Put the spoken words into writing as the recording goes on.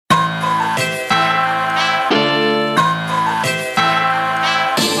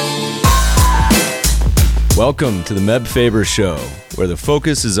Welcome to the Meb Faber Show, where the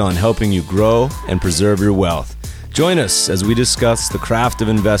focus is on helping you grow and preserve your wealth. Join us as we discuss the craft of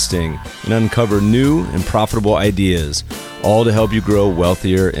investing and uncover new and profitable ideas, all to help you grow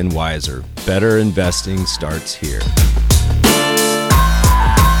wealthier and wiser. Better investing starts here.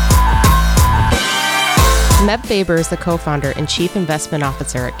 Meb Faber is the co-founder and chief investment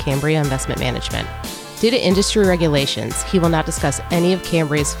officer at Cambria Investment Management. Due to industry regulations, he will not discuss any of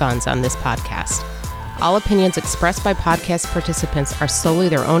Cambria's funds on this podcast. All opinions expressed by podcast participants are solely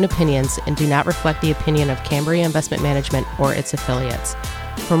their own opinions and do not reflect the opinion of Cambria Investment Management or its affiliates.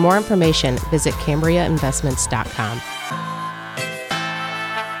 For more information, visit CambriaInvestments.com.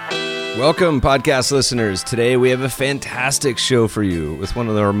 Welcome, podcast listeners. Today we have a fantastic show for you with one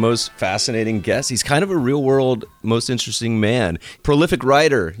of our most fascinating guests. He's kind of a real-world, most interesting man. Prolific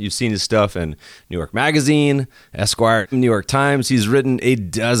writer. You've seen his stuff in New York Magazine, Esquire, New York Times. He's written a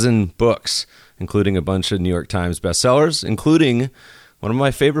dozen books, including a bunch of New York Times bestsellers, including one of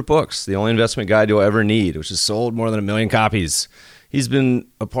my favorite books, The Only Investment Guide You'll Ever Need, which has sold more than 1 million copies. He's been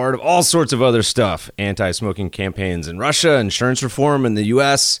a part of all sorts of other stuff, anti-smoking campaigns in Russia, insurance reform in the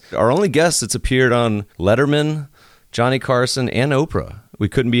U.S. Our only guest that's appeared on Letterman, Johnny Carson, and Oprah. We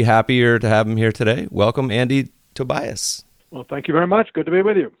couldn't be happier to have him here today. Welcome, Andy Tobias. Well, thank you very much. Good to be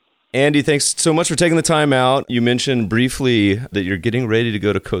with you. Andy, thanks so much for taking the time out. You mentioned briefly that you're getting ready to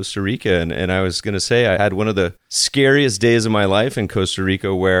go to Costa Rica, and I was going to say I had one of the scariest days of my life in Costa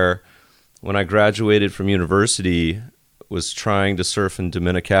Rica where when I graduated from university, was trying to surf in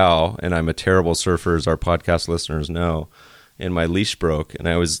Dominical, and I'm a terrible surfer, as our podcast listeners know, and my leash broke. And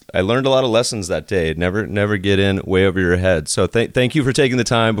I learned a lot of lessons that day. Never get in way over your head. So thank you for taking the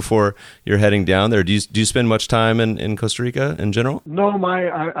time before you're heading down there. Do you spend much time in Costa Rica in general? No,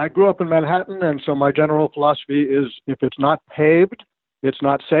 I grew up in Manhattan, and so my general philosophy is if it's not paved, it's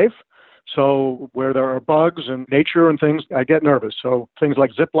not safe. So where there are bugs and nature and things, I get nervous. So things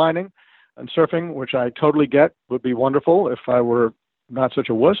like zip lining and surfing, which I totally get, would be wonderful if I were not such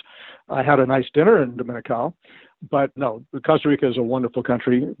a wuss. I had a nice dinner in Dominical, but no, Costa Rica is a wonderful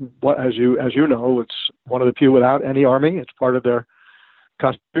country. As you know, it's one of the few without any army. It's part of their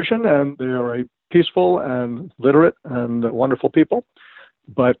constitution, and they are a peaceful and literate and wonderful people.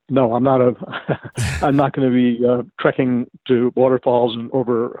 But no, I'm not I'm not going to be trekking to waterfalls and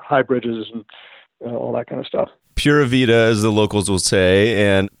over high bridges and all that kind of stuff. Pura vida, as the locals will say,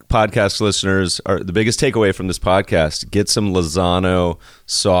 and podcast listeners are the biggest takeaway from this podcast. Get some Lozano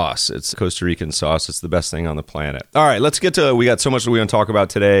sauce. It's Costa Rican sauce. It's the best thing on the planet. All right, let's get to, we got so much that we want to talk about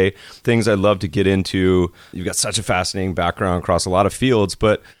today, things I'd love to get into. You've got such a fascinating background across a lot of fields,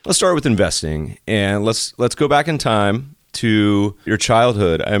 but let's start with investing, and let's go back in time to your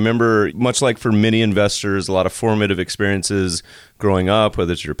childhood. I remember, much like for many investors, a lot of formative experiences growing up,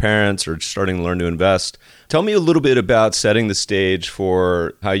 whether it's your parents or starting to learn to invest. Tell me a little bit about setting the stage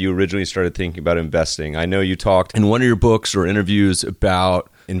for how you originally started thinking about investing. I know you talked in one of your books or interviews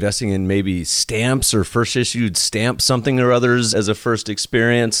about investing in maybe stamps or first issued stamp something or others as a first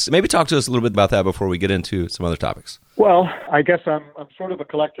experience. Maybe talk to us a little bit about that before we get into some other topics. Well, I guess I'm sort of a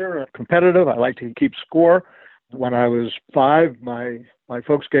collector, competitive. I like to keep score. When I was 5, my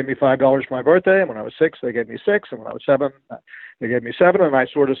folks gave me $5 for my birthday, and when I was 6, they gave me 6, and when I was 7, they gave me 7, and I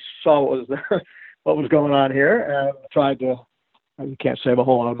sort of saw what was going on here, and tried to. You can't save a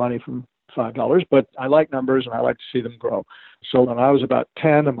whole lot of money from $5, but I like numbers and I like to see them grow. So when I was about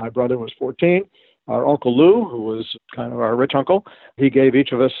 10 and my brother was 14, our Uncle Lou, who was kind of our rich uncle, he gave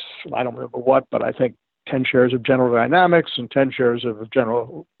each of us, I don't remember what, but I think 10 shares of General Dynamics and 10 shares of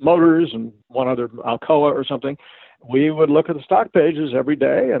General Motors and one other Alcoa or something. We would look at the stock pages every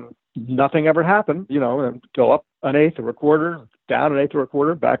day and nothing ever happened, and go up an eighth or a quarter, down an eighth or a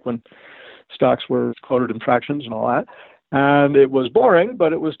quarter, back when stocks were quoted in fractions and all that. And it was boring,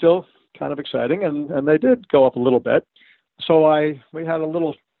 but it was still kind of exciting, and they did go up a little bit. So we had a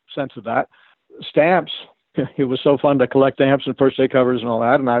little sense of that. Stamps, it was so fun to collect stamps and first day covers and all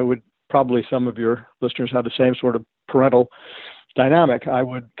that, and I would probably some of your listeners have the same sort of parental dynamic. I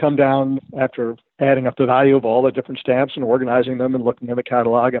would come down after adding up the value of all the different stamps and organizing them and looking in the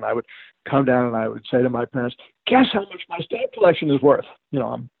catalog, and I would come down and I would say to my parents, guess how much my stamp collection is worth?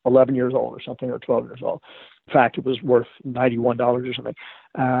 I'm 11 years old or something, or 12 years old. In fact, it was worth $91 or something.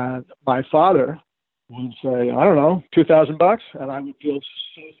 And my father would say, I don't know, $2,000, and I would feel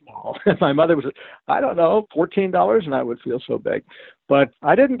so small. And my mother would say, I don't know, $14, and I would feel so big. But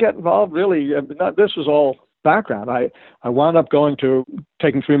I didn't get involved really. This was all background. I wound up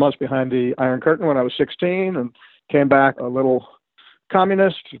taking 3 months behind the Iron Curtain when I was 16, and came back a little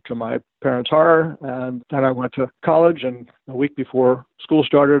communist, to my parents' horror. And then I went to college, and a week before school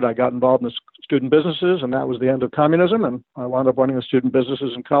started, I got involved in the student businesses, and that was the end of communism. And I wound up running the student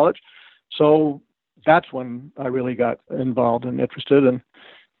businesses in college. So that's when I really got involved and interested.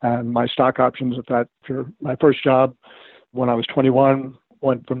 And my stock options my first job when I was 21,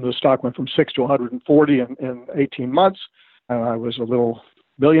 went from 6 to 140 in 18 months. And I was a little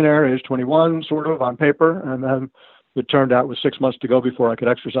billionaire, age 21, sort of on paper. And then it turned out with 6 months to go before I could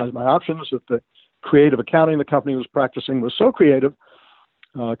exercise my options that the creative accounting the company was practicing was so creative,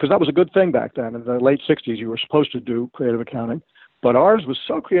 because that was a good thing back then. In the late 60s, you were supposed to do creative accounting. But ours was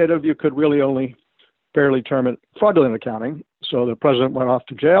so creative, you could really only fairly term it fraudulent accounting. So the president went off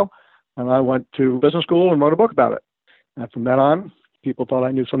to jail, and I went to business school and wrote a book about it. And from then on, people thought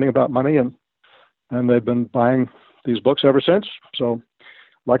I knew something about money, and they've been buying these books ever since. So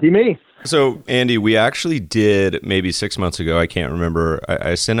lucky me. So, Andy, we actually did maybe 6 months ago, I can't remember,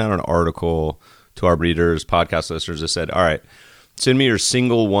 I sent out an article to our readers, podcast listeners, that said, all right, send me your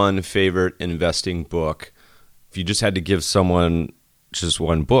single one favorite investing book. If you just had to give someone just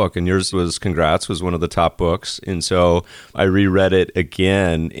one book, and yours was Congrats, was one of the top books. And so I reread it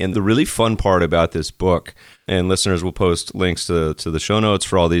again. And the really fun part about this book, and listeners will post links to the show notes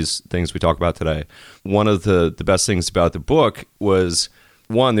for all these things we talk about today. One of the best things about the book was,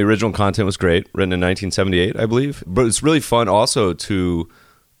 one, the original content was great, written in 1978, I believe. But it's really fun also to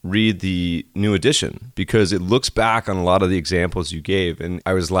read the new edition because it looks back on a lot of the examples you gave. And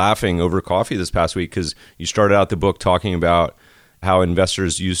I was laughing over coffee this past week because you started out the book talking about how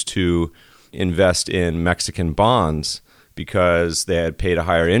investors used to invest in Mexican bonds because they had paid a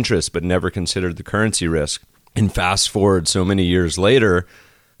higher interest but never considered the currency risk. And fast forward so many years later,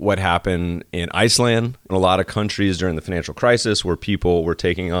 what happened in Iceland and a lot of countries during the financial crisis where people were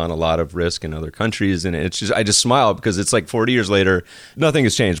taking on a lot of risk in other countries. And it's just, I just smile because it's like 40 years later, nothing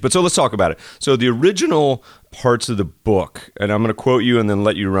has changed. But so let's talk about it. So the original parts of the book, and I'm going to quote you and then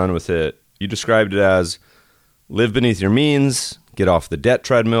let you run with it. You described it as live beneath your means, get off the debt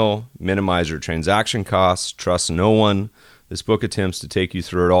treadmill, minimize your transaction costs, trust no one. This book attempts to take you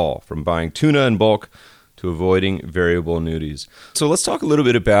through it all, from buying tuna in bulk to avoiding variable annuities. So let's talk a little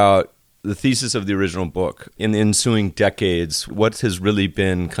bit about the thesis of the original book. In the ensuing decades, what has really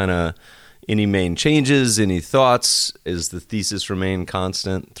been kind of any main changes, any thoughts? Is the thesis remain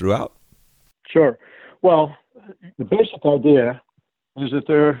constant throughout? Sure. Well, the basic idea is that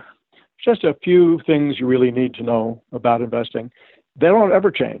there are just a few things you really need to know about investing. They don't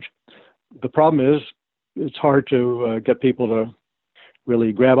ever change. The problem is it's hard to get people to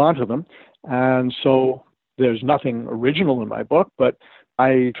really grab onto them. And so there's nothing original in my book, but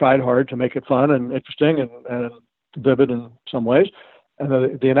I tried hard to make it fun and interesting and vivid in some ways.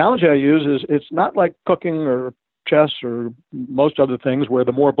 And the analogy I use is it's not like cooking or chess or most other things where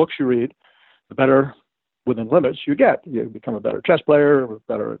the more books you read, the better within limits you get. You become a better chess player,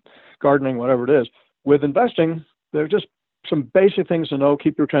 better at gardening, whatever it is. With investing, there are just some basic things to know.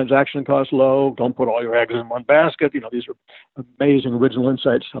 Keep your transaction costs low. Don't put all your eggs in one basket. These are amazing original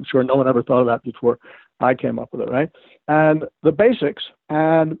insights. I'm sure no one ever thought of that before I came up with it, right? And the basics.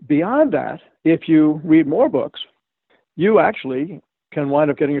 And beyond that, if you read more books, you actually can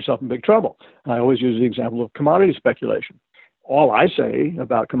wind up getting yourself in big trouble. I always use the example of commodity speculation. All I say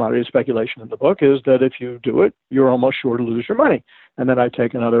about commodity speculation in the book is that if you do it, you're almost sure to lose your money. And then I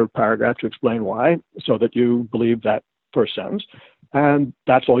take another paragraph to explain why, so that you believe that first sentence. And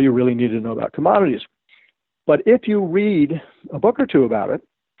that's all you really need to know about commodities. But if you read a book or two about it,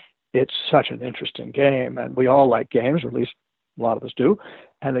 it's such an interesting game. And we all like games, or at least a lot of us do.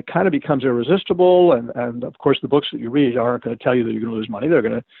 And it kind of becomes irresistible. And of course, the books that you read aren't going to tell you that you're going to lose money. They're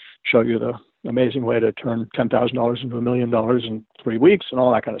going to show you the amazing way to turn $10,000 into $1 million in 3 weeks and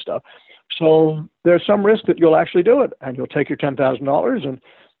all that kind of stuff. So there's some risk that you'll actually do it, and you'll take your $10,000, and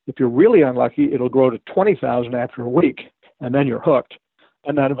if you're really unlucky, it'll grow to $20,000 after a week, and then you're hooked,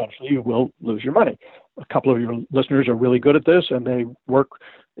 and then eventually you will lose your money. A couple of your listeners are really good at this, and they work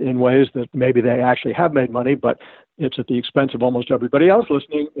in ways that maybe they actually have made money, but it's at the expense of almost everybody else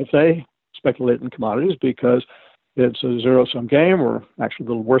listening if they speculate in commodities, because it's a zero-sum game, or actually a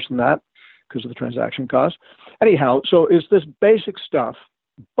little worse than that because of the transaction cost. Anyhow, so it's this basic stuff,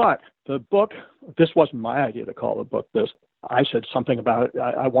 but the book, this wasn't my idea to call the book this. I said something about it.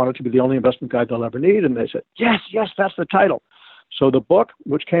 I wanted to be the only investment guide they'll ever need, and they said, yes, that's the title. So the book,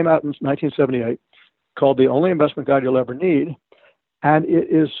 which came out in 1978, called The Only Investment Guide You'll Ever Need, and it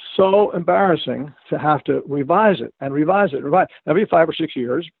is so embarrassing to have to revise it. Every 5 or 6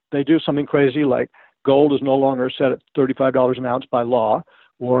 years, they do something crazy like gold is no longer set at $35 an ounce by law,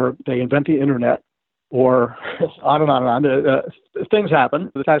 or they invent the internet, or on and on and on. Things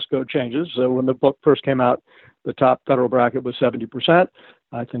happen. The tax code changes. So when the book first came out, the top federal bracket was 70%.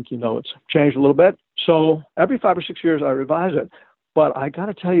 I think it's changed a little bit. So every 5 or 6 years, I revise it. But I got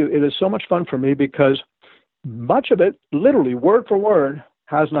to tell you, it is so much fun for me because much of it, literally word for word,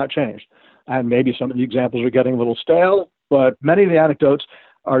 has not changed. And maybe some of the examples are getting a little stale, but many of the anecdotes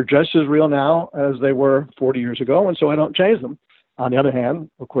are just as real now as they were 40 years ago, and so I don't change them. On the other hand,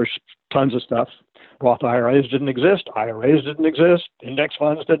 of course, tons of stuff. Roth IRAs didn't exist, IRAs didn't exist, index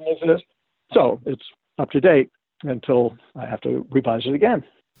funds didn't exist. So it's up to date until I have to revise it again.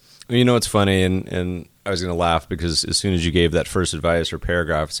 It's funny, and I was going to laugh because as soon as you gave that first advice or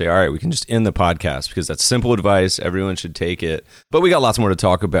paragraph, say, all right, we can just end the podcast because that's simple advice. Everyone should take it. But we got lots more to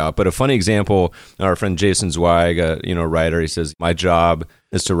talk about. But a funny example, our friend Jason Zweig, a writer, he says, my job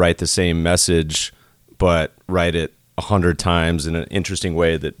is to write the same message, but write it 100 times in an interesting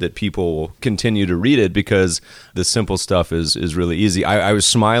way that people will continue to read it because the simple stuff is really easy. I was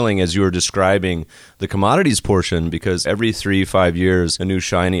smiling as you were describing the commodities portion because every 3-5 years, a new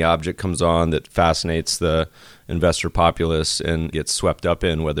shiny object comes on that fascinates the investor populace and gets swept up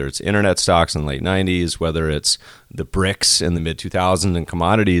in, whether it's internet stocks in the late 90s, whether it's the BRICS in the mid 2000s and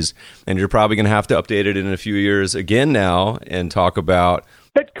commodities. And you're probably going to have to update it in a few years again now and talk about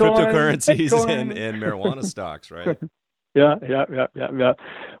Bitcoin, cryptocurrencies Bitcoin. And marijuana stocks, right? Yeah.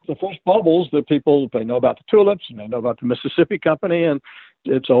 The first bubbles that they know about the tulips and they know about the Mississippi Company, and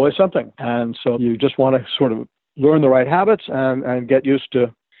it's always something. And so you just want to sort of learn the right habits and get used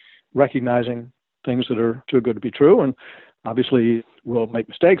to recognizing things that are too good to be true. And obviously we'll make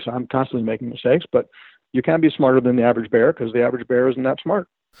mistakes. I'm constantly making mistakes, but you can be smarter than the average bear because the average bear isn't that smart.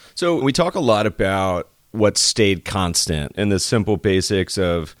 So we talk a lot about what stayed constant and the simple basics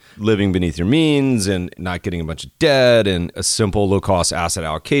of living beneath your means and not getting a bunch of debt and a simple low-cost asset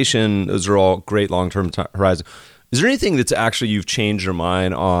allocation. Those are all great long-term horizon. Is there anything that's actually you've changed your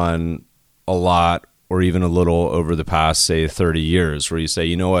mind on a lot or even a little over the past, say, 30 years where you say,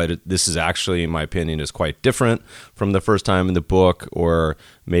 you know what, this is actually, in my opinion, is quite different from the first time in the book, or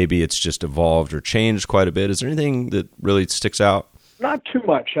maybe it's just evolved or changed quite a bit? Is there anything that really sticks out? Not too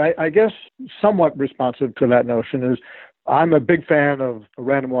much. I guess somewhat responsive to that notion is I'm a big fan of A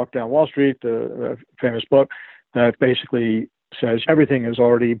Random Walk Down Wall Street, the famous book that basically says everything is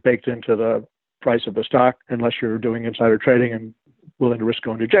already baked into the price of the stock unless you're doing insider trading and willing to risk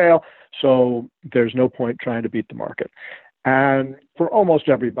going to jail. So there's no point trying to beat the market. And for almost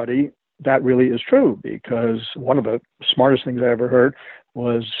everybody, that really is true because one of the smartest things I ever heard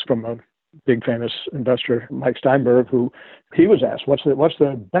was from a big famous investor, Mike Steinberg, who he was asked, what's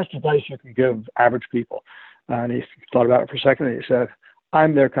the best advice you can give average people? And he thought about it for a second and he said,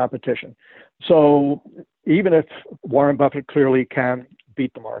 I'm their competition. So even if Warren Buffett clearly can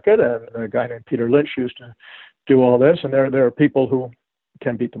beat the market, and a guy named Peter Lynch used to do all this, and there are people who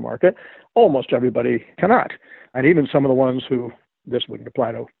can beat the market, almost everybody cannot. And even some of the ones who, this wouldn't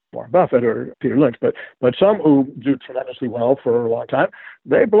apply to Warren Buffett or Peter Lynch, but some who do tremendously well for a long time,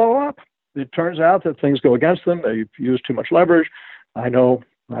 they blow up. It turns out that things go against them. They've used too much leverage. I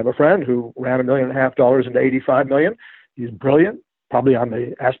have a friend who ran $1.5 million into $85 million. He's brilliant, probably on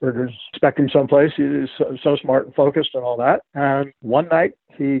the Asperger's spectrum someplace. He's so smart and focused and all that. And one night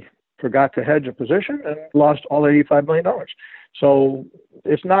he forgot to hedge a position and lost all $85 million. So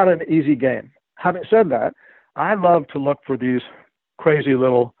it's not an easy game. Having said that, I love to look for these crazy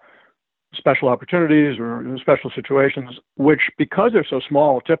little special opportunities or special situations, which, because they're so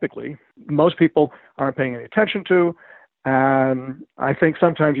small, typically, most people aren't paying any attention to. And I think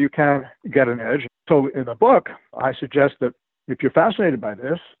sometimes you can get an edge. So in the book, I suggest that if you're fascinated by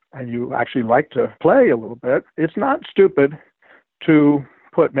this and you actually like to play a little bit, it's not stupid to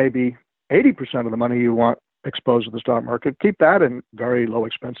put maybe 80% of the money you want exposed to the stock market. Keep that in very low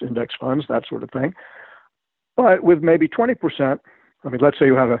expense index funds, that sort of thing. But with maybe 20%, I mean, let's say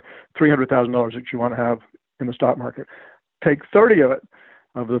you have a $300,000 that you want to have in the stock market. Take 30 of it,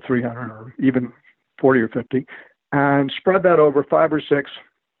 of the 300, or even 40 or 50, and spread that over 5 or 6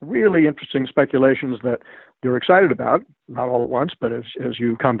 really interesting speculations that you're excited about, not all at once, but as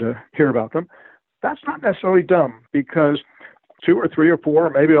you come to hear about them. That's not necessarily dumb because 2 or 3 or 4,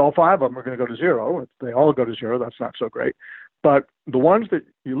 maybe all 5 of them are going to go to zero. If they all go to zero, that's not so great. But the ones that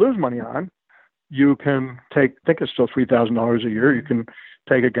you lose money on, you can take, I think it's still $3,000 a year, you can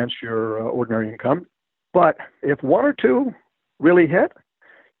take against your ordinary income. But if 1 or 2 really hit,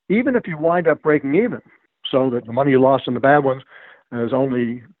 even if you wind up breaking even, so that the money you lost on the bad ones is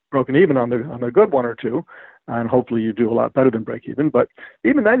only broken even on the good 1 or 2, and hopefully you do a lot better than break even. But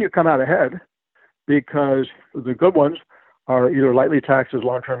even then you come out ahead because the good ones are either lightly taxed as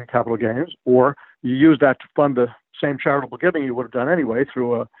long-term capital gains, or you use that to fund the same charitable giving you would have done anyway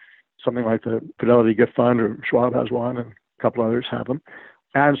through something like the Fidelity Gift Fund, or Schwab has one, and a couple others have them.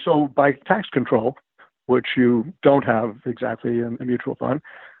 And so by tax control, which you don't have exactly in a mutual fund,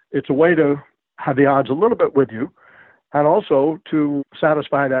 it's a way to have the odds a little bit with you, and also to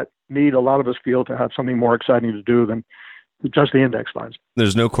satisfy that need a lot of us feel to have something more exciting to do than just the index funds.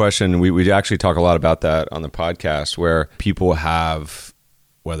 There's no question. We actually talk a lot about that on the podcast, where people have,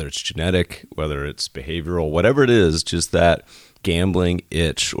 whether it's genetic, whether it's behavioral, whatever it is, just that gambling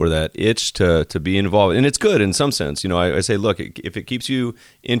itch, or that itch to be involved. And it's good in some sense. I say, look, if it keeps you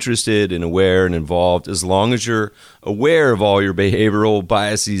interested and aware and involved, as long as you're aware of all your behavioral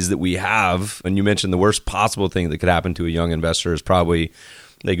biases that we have. And you mentioned the worst possible thing that could happen to a young investor is probably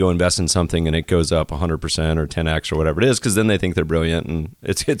they go invest in something and it goes up 100% or 10x or whatever it is, because then they think they're brilliant and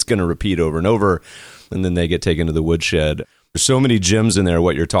it's going to repeat over and over, and then they get taken to the woodshed. There's so many gems in there,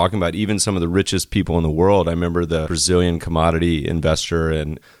 what you're talking about. Even some of the richest people in the world. I remember the Brazilian commodity investor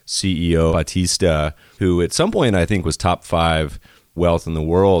and CEO Batista, who at some point I think was top 5 wealth in the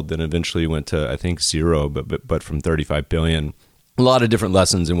world, then eventually went to, I think, zero, but from 35 billion. A lot of different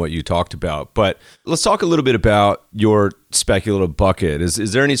lessons in what you talked about. But let's talk a little bit about your speculative bucket.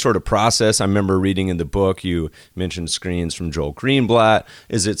 Is there any sort of process? I remember reading in the book, you mentioned screens from Joel Greenblatt.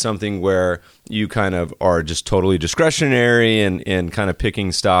 Is it something where you kind of are just totally discretionary and kind of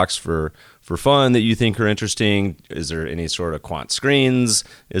picking stocks for fun that you think are interesting? Is there any sort of quant screens?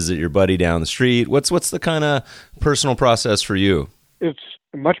 Is it your buddy down the street? What's the kind of personal process for you? It's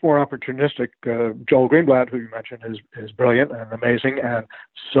much more opportunistic. Joel Greenblatt, who you mentioned, is brilliant and amazing and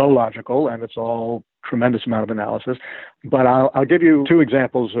so logical, and it's all tremendous amount of analysis. But I'll give you 2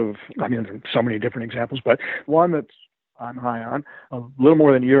 examples of, so many different examples, but one that's I'm high on. A little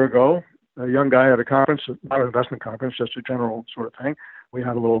more than a year ago, a young guy at a conference, not an investment conference, just a general sort of thing. We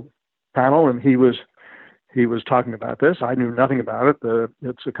had a little panel, and he was talking about this. I knew nothing about it.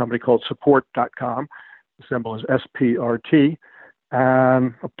 It's a company called support.com. The symbol is SPRT.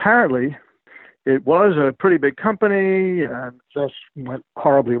 And apparently, it was a pretty big company and just went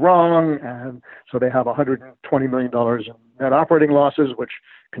horribly wrong. And so they have $120 million in net operating losses, which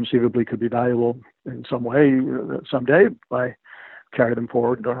conceivably could be valuable in some way someday by carry them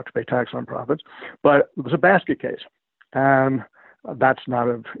forward and don't have to pay tax on profits. But it was a basket case, and that's not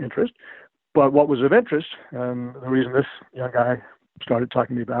of interest. But what was of interest, and the reason this young guy started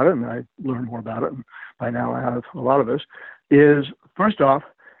talking to me about it, and I learned more about it, and by now I have a lot of this, is first off,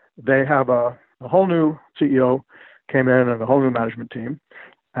 they have a whole new CEO came in and a whole new management team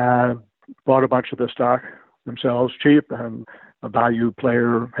and bought a bunch of the stock themselves cheap, and a value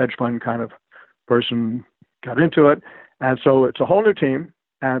player, hedge fund kind of person got into it. And so it's a whole new team,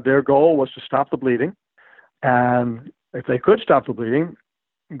 and their goal was to stop the bleeding. And if they could stop the bleeding,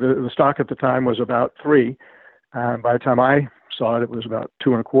 the stock at the time was about 3. And by the time I saw it, it was about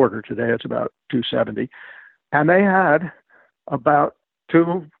 2.25. Today it's about 2.70. And they had about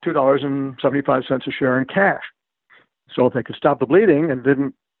 $2.75 a share in cash. So if they could stop the bleeding and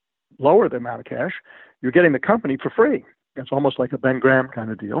didn't lower the amount of cash, you're getting the company for free. It's almost like a Ben Graham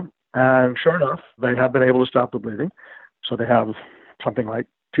kind of deal. And sure enough, they have been able to stop the bleeding. So they have something like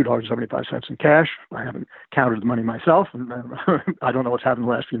 $2.75 in cash. I haven't counted the money myself, and I don't know what's happened in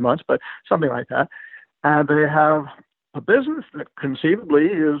the last few months, but something like that. And they have a business that conceivably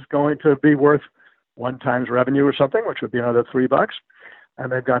is going to be worth 1 times revenue or something, which would be another $3.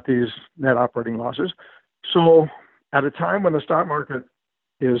 And they've got these net operating losses. So at a time when the stock market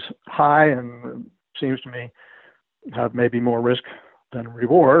is high and seems to me have maybe more risk than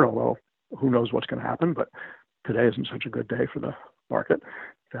reward, although who knows what's going to happen, but today isn't such a good day for the market,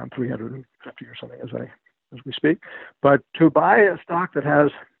 down 350 or something as we speak. But to buy a stock that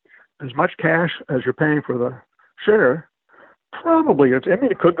has as much cash as you're paying for the share, probably, it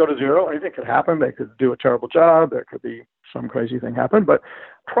could go to zero. Anything could happen. They could do a terrible job. There could be some crazy thing happen. But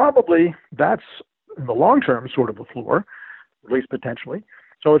probably that's, in the long term, sort of a floor, at least potentially.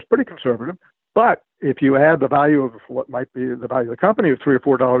 So it's pretty conservative. But if you add the value of what might be the value of the company of $3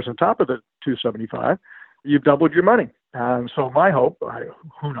 or $4 on top of the $2.75, you've doubled your money. And so my hope,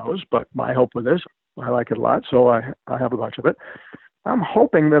 who knows, but my hope with this, I like it a lot, so I have a bunch of it. I'm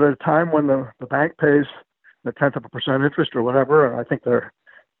hoping that at a time when the bank pays the 0.1% interest or whatever, and I think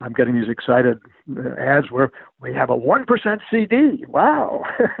I'm getting these excited ads where we have a 1% CD. Wow,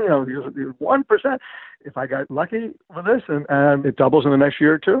 1%. If I got lucky with this and it doubles in the next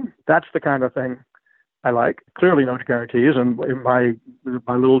year or 2, that's the kind of thing I like. Clearly, no guarantees. And in my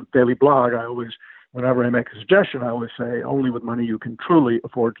little daily blog, I always, whenever I make a suggestion, I always say only with money you can truly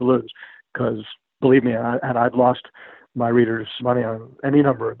afford to lose. Because believe me, I've lost my readers money on any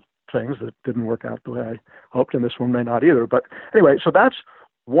number of things that didn't work out the way I hoped, and this one may not either. But anyway, so that's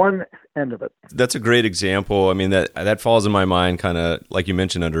one end of it. That's a great example. I mean, that falls in my mind kind of, like you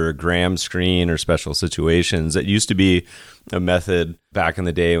mentioned, under a Graham screen or special situations. That used to be a method back in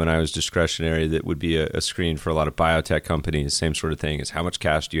the day when I was discretionary that would be a screen for a lot of biotech companies. Same sort of thing is how much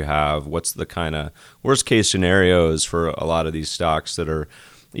cash do you have? What's the kind of worst case scenarios for a lot of these stocks that are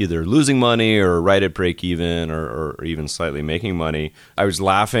either losing money or right at break even or even slightly making money? I was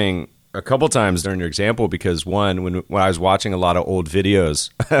laughing a couple times during your example because one, when I was watching a lot of old videos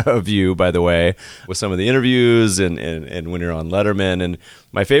of you, by the way, with some of the interviews and when you're on Letterman, and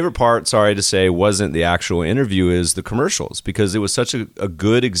my favorite part, sorry to say, wasn't the actual interview, is the commercials, because it was such a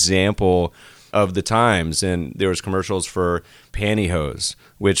good example of the times. And there was commercials for pantyhose,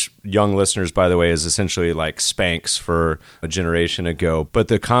 which young listeners, by the way, is essentially like Spanx for a generation ago. But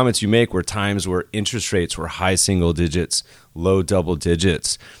the comments you make were times where interest rates were high single digits, low double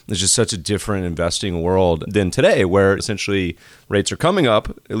digits. It's just such a different investing world than today, where essentially rates are coming up,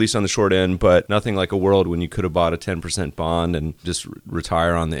 at least on the short end, but nothing like a world when you could have bought a 10% bond and just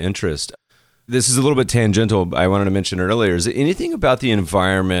retire on the interest. This is a little bit tangential. I wanted to mention earlier, is there anything about the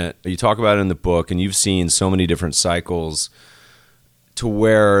environment, you talk about it in the book, and you've seen so many different cycles, to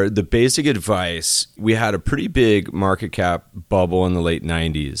where the basic advice, we had a pretty big market cap bubble in the late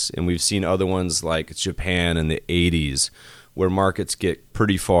 90s, and we've seen other ones like Japan in the 80s, where markets get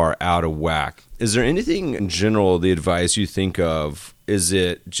pretty far out of whack. Is there anything in general, the advice you think of, is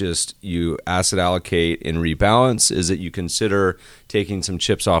it just you asset allocate and rebalance? Is it you consider taking some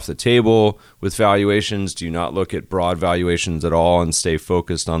chips off the table with valuations? Do you not look at broad valuations at all and stay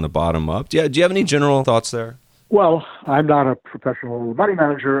focused on the bottom up? Do you have any general thoughts there? Well, I'm not a professional money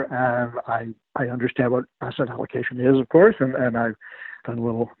manager, and I understand what asset allocation is, of course, and I've done a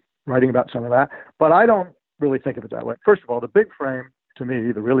little writing about some of that, but I don't really think of it that way. First of all, the big frame, to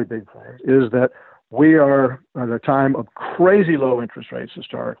me, the really big frame, is that we are at a time of crazy low interest rates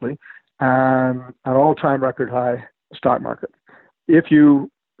historically and an all-time record high stock market. If you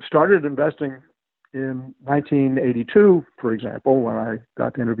started investing in 1982, for example, when I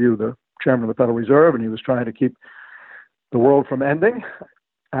got to interview the chairman of the Federal Reserve, and he was trying to keep the world from ending,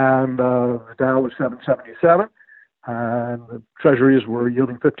 and the Dow was 777, and the treasuries were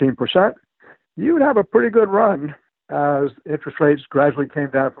yielding 15%, you would have a pretty good run as interest rates gradually came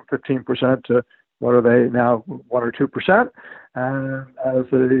down from 15% to, what are they now, 1 or 2%, and as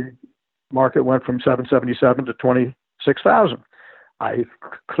the market went from 777 to 26,000. I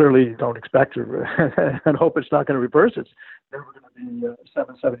clearly don't expect to, and hope it's not going to reverse. It's never going to be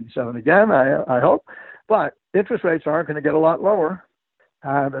 777 again, I hope. But interest rates aren't going to get a lot lower.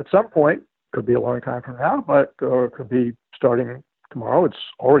 And at some point, could be a long time from now, or it could be starting tomorrow. It's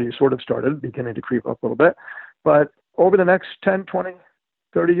already sort of started, beginning to creep up a little bit. But over the next 10, 20,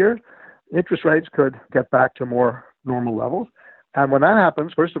 30 years, interest rates could get back to more normal levels. And when that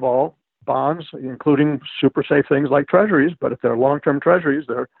happens, first of all, bonds, including super safe things like treasuries, but if they're long-term treasuries,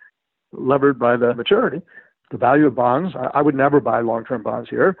 they're levered by the maturity. The value of bonds, I would never buy long-term bonds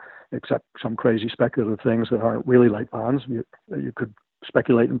here, except some crazy speculative things that aren't really like bonds. You could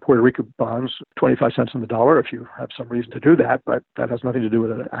speculate in Puerto Rico bonds, 25 cents on the dollar if you have some reason to do that, but that has nothing to do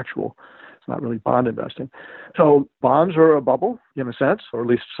with an actual, it's not really bond investing. So bonds are a bubble in a sense, or at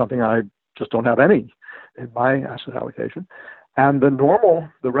least something I just don't have any in my asset allocation. And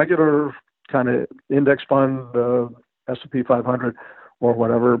the regular kind of index fund, S&P 500 or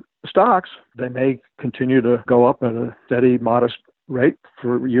whatever stocks, they may continue to go up at a steady, modest rate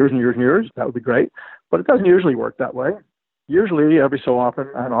for years and years and years. That would be great. But it doesn't usually work that way. Usually, every so often,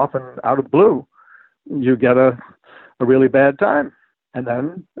 and often out of the blue, you get a really bad time, and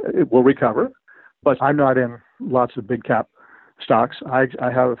then it will recover. But I'm not in lots of big cap stocks. I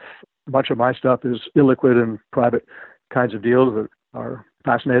have much of my stuff is illiquid and private kinds of deals that are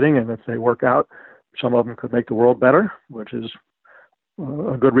fascinating, and if they work out, some of them could make the world better, which is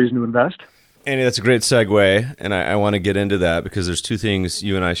a good reason to invest. Andy, that's a great segue, and I want to get into that because there's two things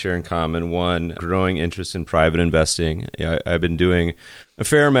you and I share in common. One, growing interest in private investing. I've been doing a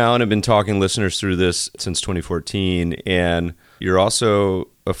fair amount. I've been talking listeners through this since 2014, and you're also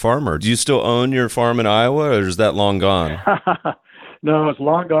a farmer. Do you still own your farm in Iowa, or is that long gone? No, it's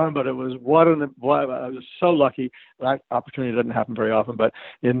long gone, but it was I was so lucky. That opportunity doesn't happen very often. But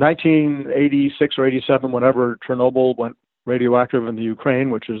in 1986 or 87, whenever Chernobyl went radioactive in the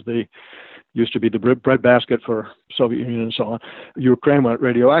Ukraine, which is used to be the breadbasket for Soviet Union and so on, Ukraine went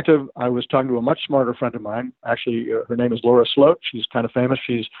radioactive. I was talking to a much smarter friend of mine. Actually, her name is Laura Sloat. She's kind of famous.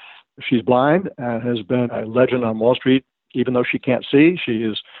 She's blind and has been a legend on Wall Street. Even though she can't see, she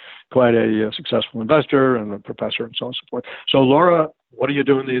is quite a successful investor and a professor and so on and so forth. So, Laura, what are you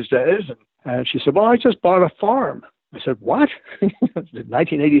doing these days? And she said, well, I just bought a farm. I said, what?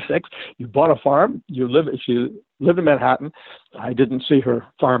 1986, you bought a farm? She lived in Manhattan. I didn't see her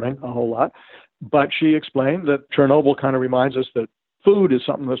farming a whole lot, but she explained that Chernobyl kind of reminds us that food is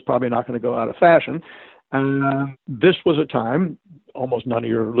something that's probably not going to go out of fashion. And this was a time, almost none of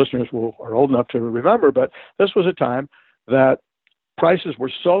your listeners are old enough to remember, but this was a time that prices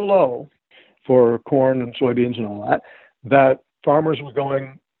were so low for corn and soybeans and all that, that farmers were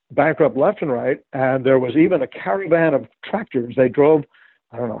going bankrupt left and right. And there was even a caravan of tractors. They drove,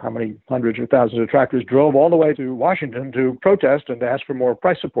 I don't know how many hundreds or thousands of tractors, drove all the way to Washington to protest and to ask for more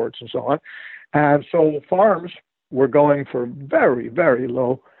price supports and so on. And so farms were going for very, very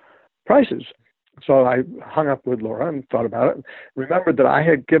low prices. So I hung up with Laura and thought about it. Remembered that I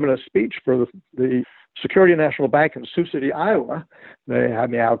had given a speech for the Security National Bank in Sioux City, Iowa. They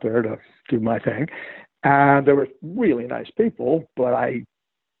had me out there to do my thing. And they were really nice people, but I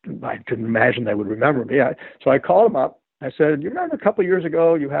didn't imagine they would remember me. So I called them up. I said, you remember a couple of years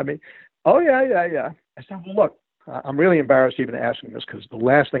ago you had me? Oh, yeah. I said, well, look, I'm really embarrassed even asking this because the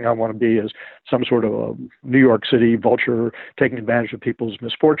last thing I want to be is some sort of a New York City vulture taking advantage of people's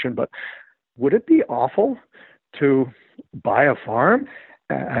misfortune. But would it be awful to buy a farm?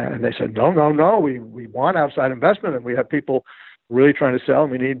 And they said, no. We want outside investment and we have people really trying to sell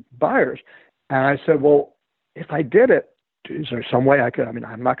and we need buyers. And I said, well, if I did it, is there some way I could,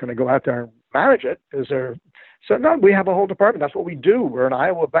 I'm not going to go out there and manage it. Is there? So no, we have a whole department. That's what we do. We're an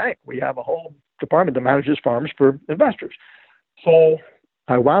Iowa bank. We have a whole department that manages farms for investors. So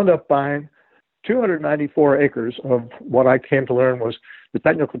I wound up buying 294 acres of what I came to learn was the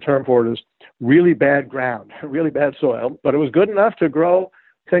technical term for it is really bad ground, really bad soil, but it was good enough to grow.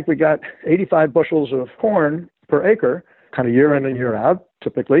 I think we got 85 bushels of corn per acre, kind of year in and year out,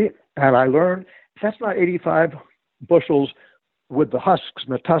 typically. And I learned if that's not 85 bushels with the husks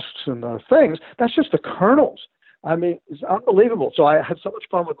and the tusks and the things, that's just the kernels. It's unbelievable. So I had so much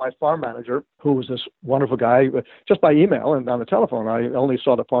fun with my farm manager, who was this wonderful guy, just by email and on the telephone. I only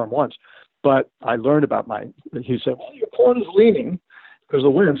saw the farm once, but I learned about he said, well, your corn is leaning because of the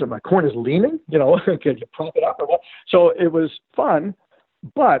winds, and my corn is leaning, can you prop it up or what? So it was fun,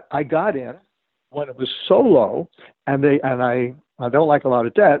 but I got in when it was so low, and I don't like a lot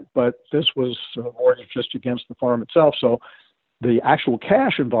of debt, but this was a mortgage just against the farm itself. So the actual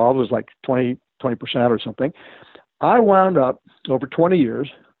cash involved was like 20% or something. I wound up over 20 years,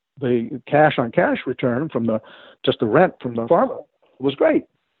 the cash on cash return from just the rent from the farmer was great.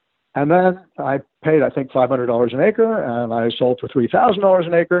 And then I paid, I think, $500 an acre, and I sold for $3,000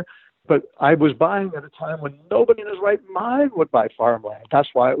 an acre. But I was buying at a time when nobody in his right mind would buy farmland. That's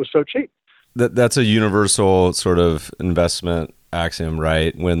why it was so cheap. That's a universal sort of investment axiom,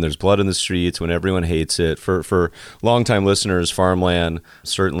 right? When there's blood in the streets, when everyone hates it. For longtime listeners, farmland,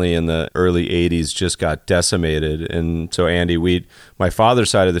 certainly in the early 80s, just got decimated. And so, Andy, my father's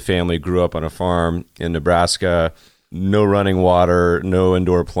side of the family grew up on a farm in Nebraska. No running water, no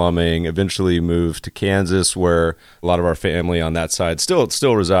indoor plumbing, eventually moved to Kansas, where a lot of our family on that side still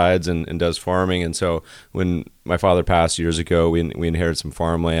resides and does farming. And so when my father passed years ago, we inherited some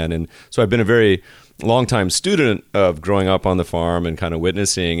farmland. And so I've been a very longtime student of growing up on the farm and kind of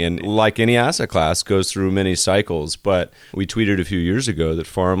witnessing, and like any asset class, goes through many cycles. But we tweeted a few years ago that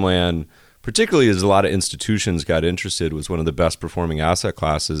farmland, particularly as a lot of institutions got interested, was one of the best performing asset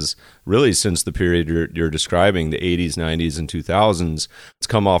classes really since the period you're describing, the 80s, 90s, and 2000s. It's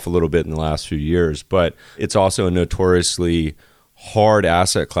come off a little bit in the last few years, but it's also a notoriously hard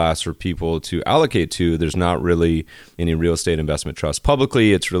asset class for people to allocate to. There's not really any real estate investment trust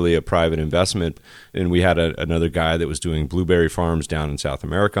publicly. It's really a private investment. And we had another guy that was doing blueberry farms down in South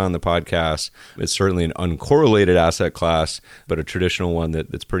America on the podcast. It's certainly an uncorrelated asset class, but a traditional one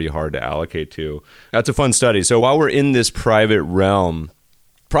that's pretty hard to allocate to. That's a fun study. So while we're in this private realm,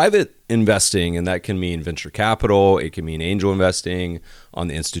 private investing, and that can mean venture capital, it can mean angel investing. On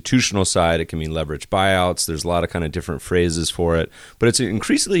the institutional side, it can mean leverage buyouts. There's a lot of kind of different phrases for it, but it's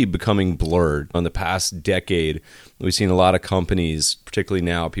increasingly becoming blurred. On the past decade, we've seen a lot of companies, particularly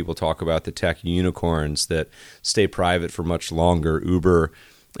now, people talk about the tech unicorns that stay private for much longer. Uber,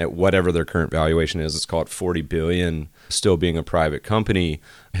 at whatever their current valuation is, let's call it $40 billion, still being a private company,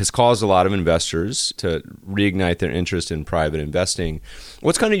 has caused a lot of investors to reignite their interest in private investing.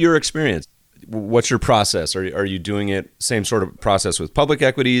 What's kind of your experience? What's your process? Are you doing it same sort of process with public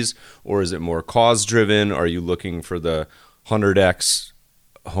equities, or is it more cause-driven? Are you looking for the 100x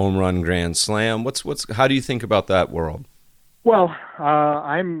home run grand slam? How do you think about that world? Well,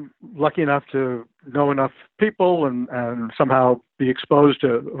 I'm lucky enough to know enough people and somehow be exposed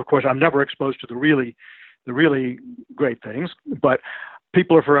to, of course, I'm never exposed to the really great things, but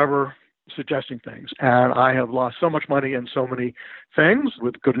people are forever suggesting things. And I have lost so much money in so many things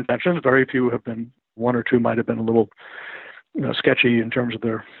with good intentions. Very few have been, one or two might have been a little sketchy in terms of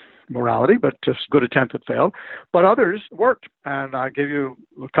their morality, but just good attempt that failed. But others worked. And I give you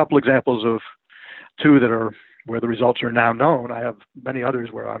a couple examples of two that are where the results are now known. I have many others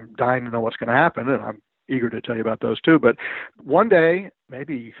where I'm dying to know what's going to happen, and I'm eager to tell you about those too. But one day,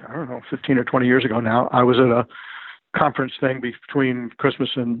 maybe, 15 or 20 years ago now, I was at a conference thing between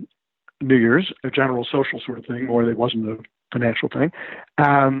Christmas and New Year's, a general social sort of thing, or it wasn't a financial thing.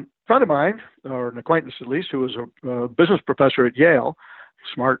 A friend of mine, or an acquaintance at least, who was a business professor at Yale,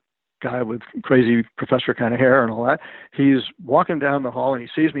 smart guy with crazy professor kind of hair and all that, he's walking down the hall and he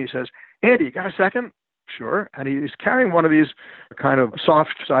sees me. He says, "Andy, you got a second?" Sure. And he's carrying one of these kind of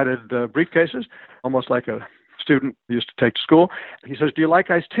soft-sided briefcases, almost like a student used to take to school. He says, "Do you like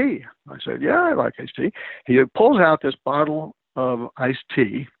iced tea?" I said, "Yeah, I like iced tea." He pulls out this bottle of iced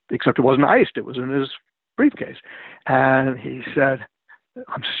tea, except it wasn't iced. It was in his briefcase. And he said,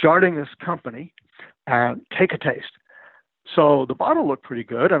 "I'm starting this company, and take a taste." So the bottle looked pretty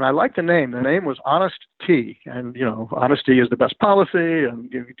good, and I liked the name. The name was Honest Tea, and, honesty is the best policy,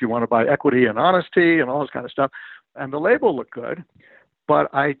 and you want to buy equity in honesty and all this kind of stuff. And the label looked good,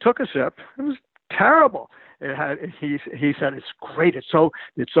 but I took a sip. It was terrible. He said, "It's great. It's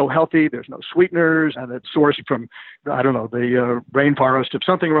so healthy. There's no sweeteners, and it's sourced from, the rainforest of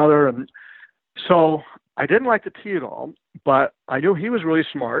something or other." And so I didn't like the tea at all, but I knew he was really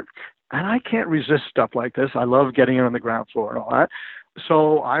smart. And I can't resist stuff like this. I love getting in on the ground floor and all that.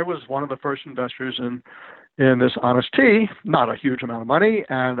 So I was one of the first investors in this Honest Tea, not a huge amount of money.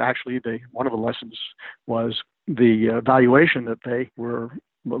 And actually, one of the lessons was the valuation that they were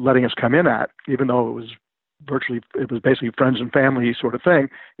letting us come in at, even though it was basically friends and family sort of thing.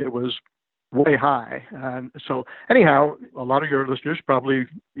 It was way high. And so anyhow, a lot of your listeners probably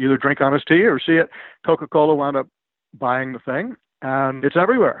either drink Honest Tea or see it. Coca-Cola wound up buying the thing. And it's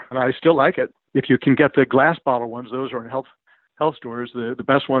everywhere, and I still like it. If you can get the glass bottle ones, those are in health stores. The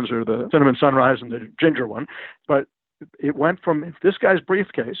best ones are the Cinnamon Sunrise and the ginger one. But it went from this guy's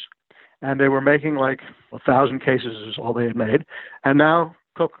briefcase, and they were making like 1,000 cases is all they had made. And now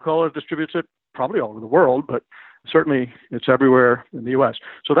Coca-Cola distributes it probably all over the world, but certainly it's everywhere in the U.S.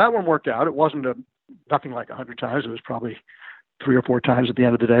 So that one worked out. It wasn't nothing like 100 times. It was probably 3 or 4 times at the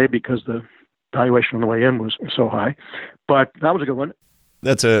end of the day because the valuation on the way in was so high. But that was a good one.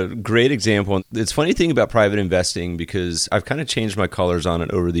 That's a great example. It's a funny thing about private investing because I've kind of changed my colors on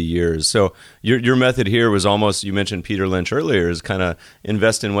it over the years. So your method here was almost, you mentioned Peter Lynch earlier, is kind of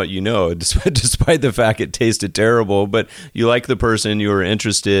invest in what you know, despite the fact it tasted terrible, but you like the person, you were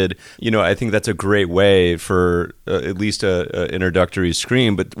interested. I think that's a great way for at least a introductory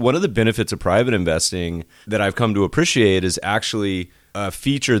screen. But one of the benefits of private investing that I've come to appreciate is actually a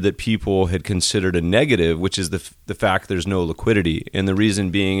feature that people had considered a negative, which is the fact there's no liquidity. And the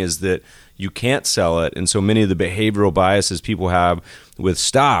reason being is that you can't sell it. And so many of the behavioral biases people have with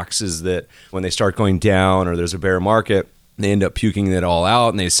stocks is that when they start going down or there's a bear market, they end up puking it all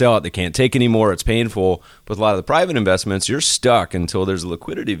out and they sell it. They can't take anymore. It's painful. With a lot of the private investments, you're stuck until there's a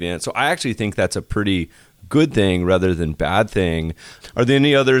liquidity event. So I actually think that's a pretty good thing rather than bad thing. Are there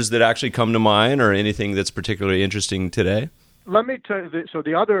any others that actually come to mind or anything that's particularly interesting today? Let me tell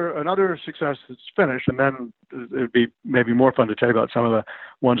you, another success that's finished, and then it would be maybe more fun to tell you about some of the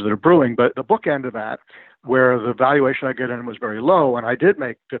ones that are brewing, but the bookend of that, where the valuation I get in was very low, and I did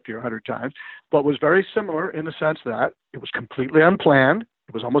make 50 or 100 times, but was very similar in the sense that it was completely unplanned.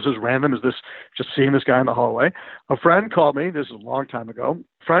 It was almost as random as this, just seeing this guy in the hallway. A friend called me, this is a long time ago,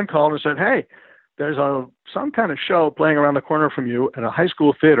 a friend called and said, "Hey, there's some kind of show playing around the corner from you at a high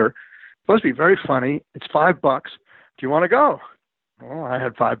school theater. It's supposed to be very funny. It's $5. Do you want to go?" Well, I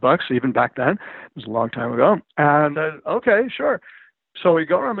had $5 even back then. It was a long time ago. And okay, sure. So we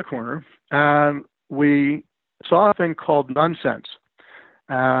go around the corner and we saw a thing called Nonsense.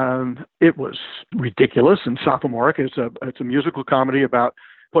 And it was ridiculous and sophomoric. It's a musical comedy about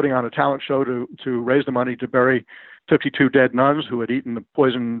putting on a talent show to raise the money to bury 52 dead nuns who had eaten the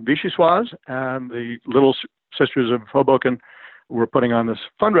poison vichyssoise. And the Little Sisters of Hoboken were putting on this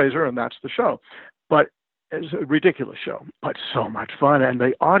fundraiser, and that's the show. But it's a ridiculous show, but so much fun. And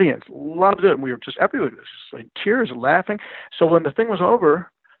the audience loved it. And we were just everywhere, just like tears, laughing. So when the thing was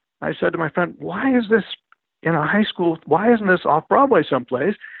over, I said to my friend, "Why is this in a high school? Why isn't this off Broadway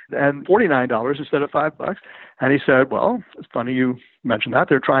someplace and $49 instead of $5? And he said, "Well, it's funny you mentioned that.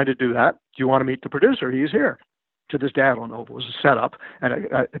 They're trying to do that. Do you want to meet the producer? He's here." To this day, I don't know if it was a setup, and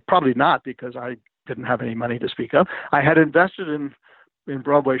probably not, because I didn't have any money to speak of. I had invested in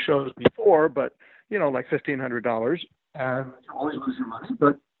Broadway shows before, but, like $1,500. And you always lose your money,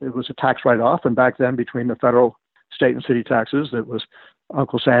 but it was a tax write-off. And back then, between the federal, state, and city taxes, it was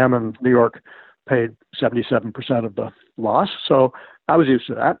Uncle Sam and New York paid 77% of the loss. So I was used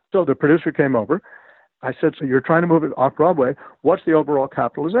to that. So the producer came over. I said, so you're trying to move it off Broadway. What's the overall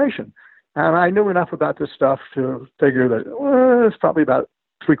capitalization? And I knew enough about this stuff to figure that it's probably about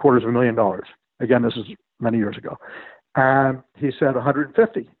 $750,000. Again, this is many years ago. And he said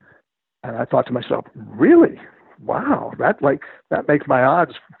 150. And I thought to myself, really? Wow, that makes my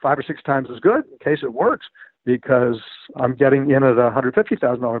odds 5 or 6 times as good in case it works, because I'm getting in at a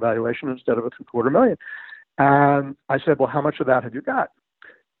 $150,000 valuation instead of a $250,000. And I said, well, how much of that have you got?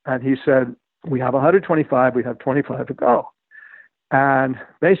 And he said, we have 125, we have 25 to go. And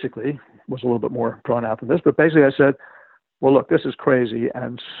basically, was a little bit more drawn out than this, but basically I said, well, look, this is crazy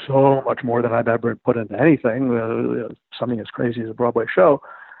and so much more than I've ever put into anything, something as crazy as a Broadway show.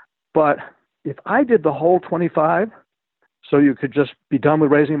 But if I did the whole 25, so you could just be done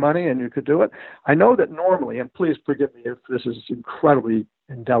with raising money and you could do it, I know that normally, and please forgive me if this is incredibly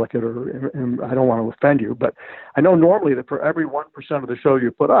indelicate or I don't want to offend you, but I know normally that for every 1% of the show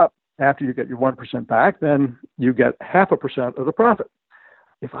you put up, after you get your 1% back, then you get 0.5% of the profit.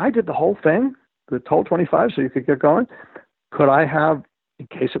 If I did the whole thing, the whole 25, so you could get going, could I have, in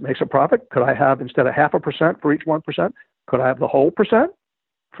case it makes a profit, could I have, instead of 0.5% for each 1%, could I have the whole percent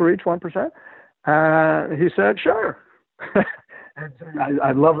for each 1%? And he said, sure. And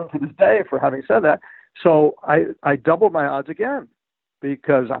I love him to this day for having said that. So I doubled my odds again,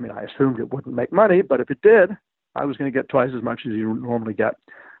 because, I assumed it wouldn't make money, but if it did, I was going to get twice as much as you normally get.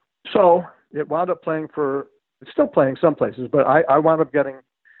 So it wound up playing it's still playing some places, but I wound up getting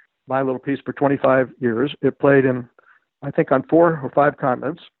my little piece for 25 years. It played in, I think, on 4 or 5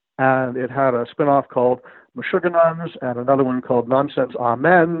 continents, and it had a spinoff called Meshuggah and another one called Nonsense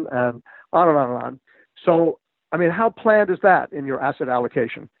Amen, and on and on and on. So, how planned is that in your asset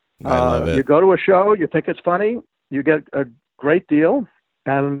allocation? I love it. You go to a show, you think it's funny, you get a great deal,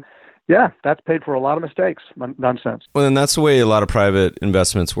 and yeah, that's paid for a lot of mistakes. Nonsense. Well, and that's the way a lot of private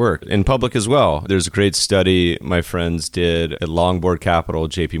investments work. In public as well. There's a great study my friends did at Longboard Capital.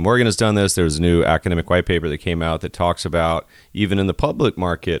 JP Morgan has done this. There's a new academic white paper that came out that talks about, even in the public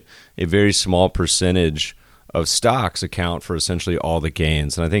market, a very small percentage of stocks account for essentially all the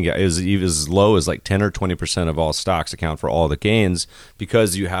gains. And I think even as low as like 10 or 20% of all stocks account for all the gains,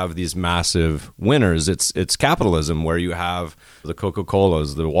 because you have these massive winners. It's capitalism, where you have the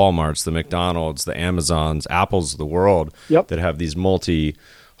Coca-Colas, the Walmarts, the McDonald's, the Amazons, Apples of the world, yep, that have these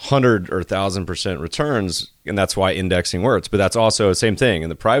 100 or 1,000% returns, and that's why indexing works. But that's also the same thing in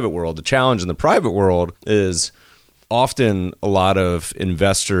the private world. The challenge in the private world is often a lot of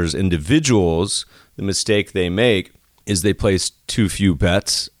investors, individuals, the mistake they make is they place too few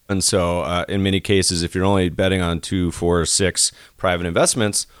bets. And so in many cases, if you're only betting on 2, 4, 6 private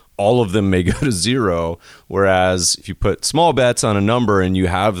investments, all of them may go to zero. Whereas if you put small bets on a number and you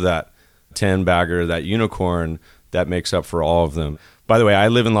have that 10 bagger, that unicorn, that makes up for all of them. By the way, I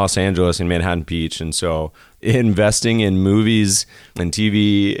live in Los Angeles, in Manhattan Beach, and so investing in movies and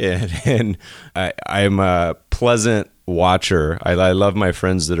TV, and I'm a pleasant watcher. I love my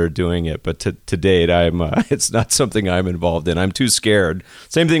friends that are doing it, but to date, it's not something I'm involved in. I'm too scared.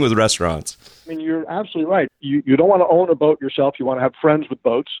 Same thing with restaurants. You're absolutely right. You don't want to own a boat yourself. You want to have friends with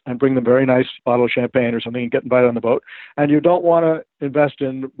boats and bring them a very nice bottle of champagne or something and get invited on the boat. And you don't want to invest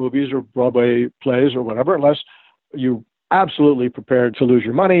in movies or Broadway plays or whatever unless you absolutely prepared to lose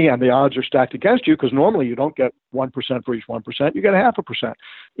your money and the odds are stacked against you, because normally you don't get 1% for each 1%, you get 0.5%.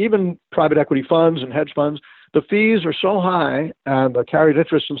 Even private equity funds and hedge funds, the fees are so high and the carried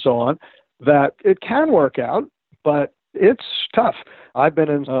interest and so on that it can work out, but it's tough. I've been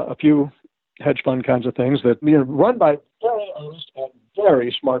in a few hedge fund kinds of things that run by very honest and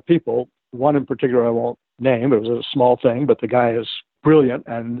very smart people. One in particular I won't name. It was a small thing, but the guy is brilliant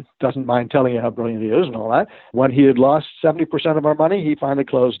and doesn't mind telling you how brilliant he is and all that. When he had lost 70% of our money, he finally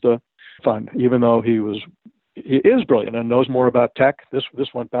closed the fund, even though he is brilliant and knows more about tech. This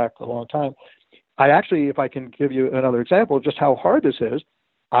went back a long time. I actually, if I can give you another example of just how hard this is,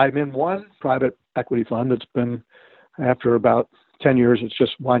 I'm in one private equity fund that's been, after about 10 years, it's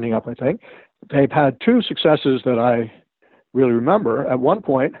just winding up, I think. They've had 2 successes that I really remember. At one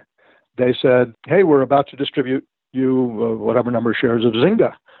point, they said, hey, we're about to distribute you whatever number of shares of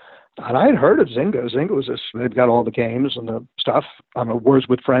Zynga. And I had heard of Zynga. Zynga was this, they've got all the games and the stuff. I'm a Words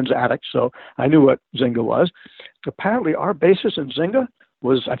with Friends addict, so I knew what Zynga was. Apparently, our basis in Zynga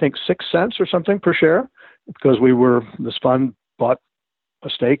was, I think, 6 cents or something per share, because this fund bought a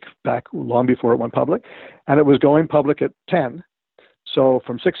stake back long before it went public, and it was going public at 10. So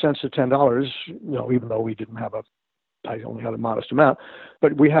from 6 cents to $10, even though I only had a modest amount,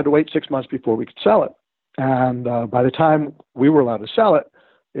 but we had to wait 6 months before we could sell it. And by the time we were allowed to sell it,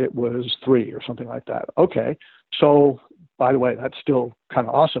 it was 3 or something like that. Okay. So by the way, that's still kind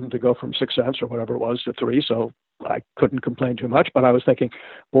of awesome to go from 6 cents or whatever it was to 3. So I couldn't complain too much, but I was thinking,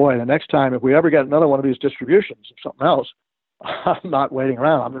 boy, the next time, if we ever get another one of these distributions of something else, I'm not waiting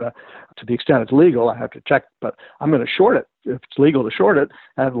around. I'm going to the extent it's legal, I have to check, but I'm going to short it if it's legal to short it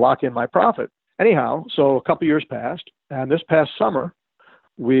and lock in my profit. Anyhow, so a couple years passed, and this past summer,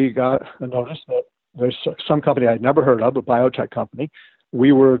 we got a notice that there's some company I'd never heard of, a biotech company.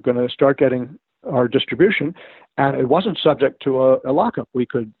 We were going to start getting our distribution, and it wasn't subject to a lockup.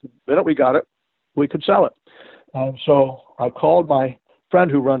 The minute we got it, we could sell it. And so I called my friend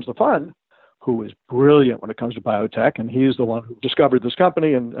who runs the fund, who is brilliant when it comes to biotech, and he's the one who discovered this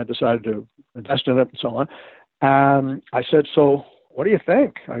company and decided to invest in it and so on. And I said, so what do you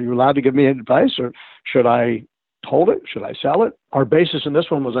think? Are you allowed to give me advice, or should I hold it? Should I sell it? Our basis in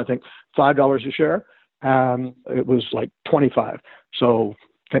this one was, I think, $5 a share, and it was like 25. So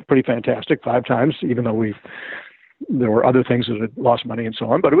pretty fantastic, 5 times, even though there were other things that had lost money and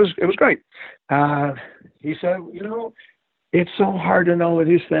so on, but it was great. He said, it's so hard to know with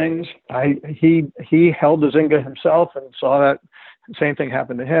these things. He held the Zynga himself and saw that same thing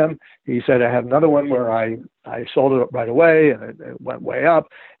happen to him. He said, I had another one where I sold it right away and it went way up.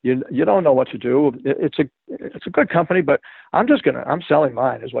 You don't know what to do. It's a good company, but I'm selling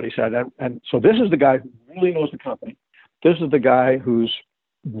mine, is what he said. And so this is the guy who really knows the company. This is the guy who's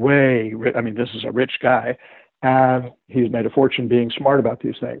this is a rich guy, and he's made a fortune being smart about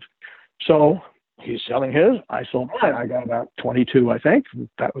these things. So he's selling his. I sold mine. I got about 22, I think.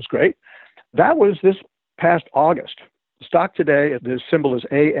 That was great. That was this past August. The stock today, the symbol is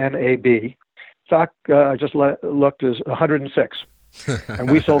ANAB. Stock, I just looked, is 106.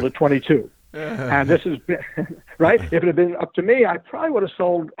 And we sold at 22. And this is, right? If it had been up to me, I probably would have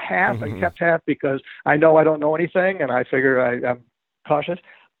sold half and kept half, because I know I don't know anything, and I figure I'm cautious.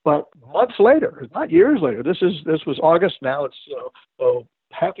 But months later, not years later, this was August. Now it's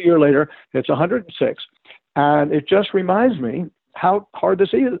half a year later, it's 106. And it just reminds me how hard this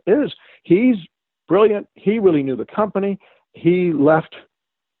is. He's brilliant. He really knew the company. He left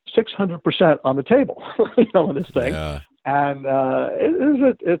 600% on the table, in this thing. Yeah. And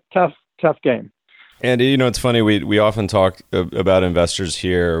it is a tough game. And, it's funny, we often talk about investors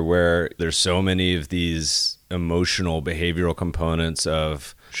here where there's so many of these emotional behavioral components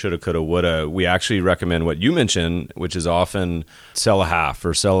of shoulda, coulda, woulda. We actually recommend what you mentioned, which is often sell a half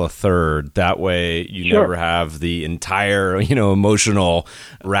or sell a third. That way you never have the entire, emotional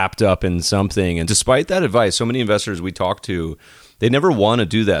wrapped up in something. And despite that advice, so many investors we talk to, they never want to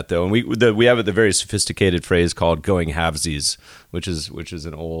do that, though. And we have the very sophisticated phrase called going halvesies, which is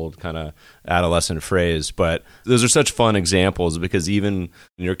an old kind of adolescent phrase. But those are such fun examples, because even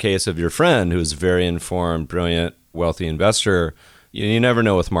in your case of your friend, who is a very informed, brilliant, wealthy investor, you never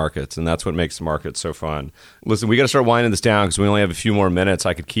know with markets, and that's what makes the market so fun. Listen, we got to start winding this down because we only have a few more minutes.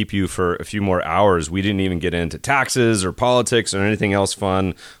 I could keep you for a few more hours. We didn't even get into taxes or politics or anything else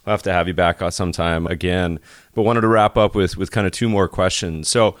fun. We'll have to have you back sometime again. But wanted to wrap up with kind of 2 more questions.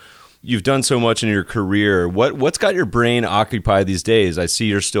 So you've done so much in your career. What's got your brain occupied these days? I see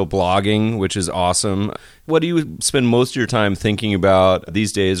you're still blogging, which is awesome. What do you spend most of your time thinking about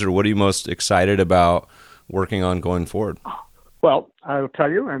these days, or what are you most excited about working on going forward? Well, I'll tell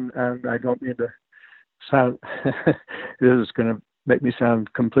you, and I don't mean to sound, this is going to make me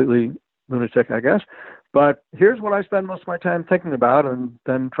sound completely lunatic, I guess, but here's what I spend most of my time thinking about and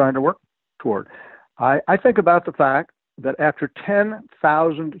then trying to work toward. I think about the fact that after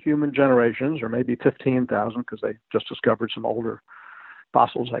 10,000 human generations, or maybe 15,000, because they just discovered some older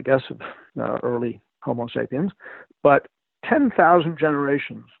fossils, I guess, of early Homo sapiens, but 10,000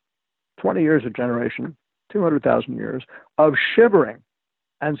 generations, 20 years a generation, 200,000 years of shivering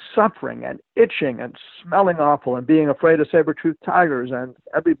and suffering and itching and smelling awful and being afraid of saber-toothed tigers and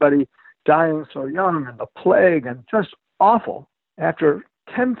everybody dying so young and the plague and just awful. After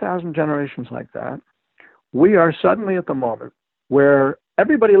 10,000 generations like that, we are suddenly at the moment where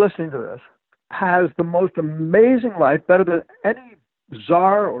everybody listening to this has the most amazing life, better than any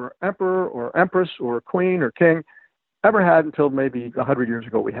czar or emperor or empress or queen or king ever had until maybe 100 years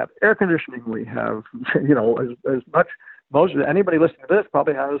ago. We have air conditioning. We have, as much, anybody listening to this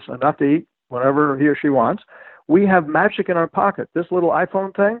probably has enough to eat whenever he or she wants. We have magic in our pocket. This little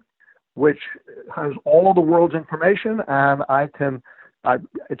iPhone thing, which has all the world's information, and et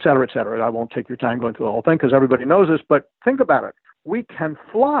cetera, et cetera. I won't take your time going through the whole thing because everybody knows this, but think about it. we can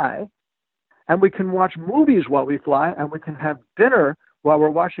fly, and we can watch movies while we fly, and we can have dinner while we're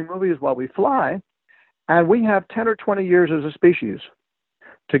watching movies while we fly, and we have 10 or 20 years as a species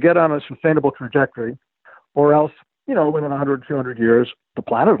to get on a sustainable trajectory, or else, within 100, 200 years, the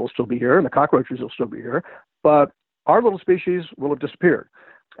planet will still be here and the cockroaches will still be here, but our little species will have disappeared.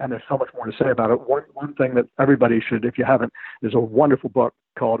 And there's so much more to say about it. One thing that everybody should, if you haven't, is a wonderful book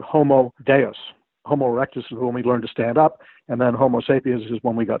called Homo Deus. Homo erectus is when we learned to stand up, and then Homo sapiens is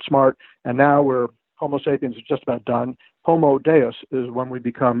when we got smart, and now Homo sapiens is just about done. Homo Deus is when we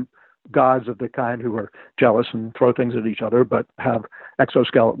become gods of the kind who are jealous and throw things at each other, but have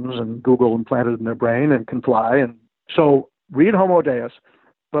exoskeletons and Google implanted in their brain and can fly. And so read Homo Deus,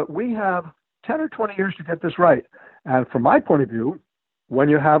 but we have 10 or 20 years to get this right. And from my point of view, when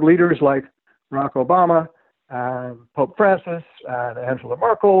you have leaders like Barack Obama and Pope Francis and Angela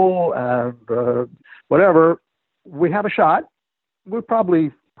Merkel and whatever, we have a shot. We'll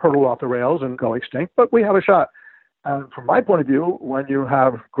probably hurtle off the rails and go extinct, but we have a shot. And from my point of view, when you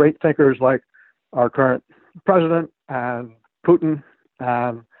have great thinkers like our current president and Putin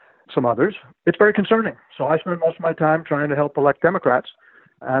and some others, it's very concerning. So I spend most of my time trying to help elect Democrats,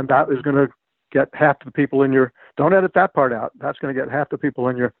 and that is going to get half the people in your, don't edit that part out, that's going to get half the people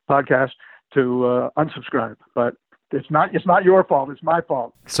in your podcast to unsubscribe. But it's not your fault, it's my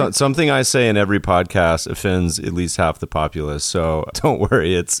fault. So, something I say in every podcast offends at least half the populace, so don't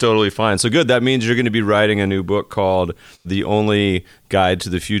worry, it's totally fine. So good, that means you're going to be writing a new book called The Only Guide to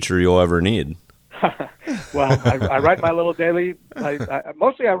the Future You'll Ever Need. Well, I write my little daily,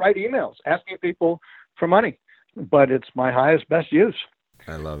 mostly I write emails asking people for money, but it's my highest, best use.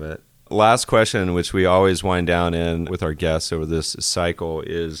 I love it. Last question, which we always wind down in with our guests over this cycle,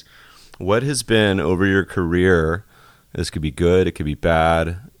 is what has been over your career, this could be good, it could be bad,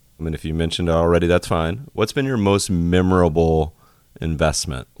 I mean, if you mentioned it already, that's fine. What's been your most memorable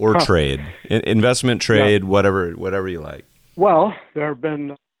investment or trade? Investment, trade, whatever you like. Well, there have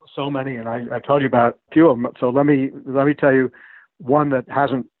been so many, and I told you about a few of them. So let me tell you one that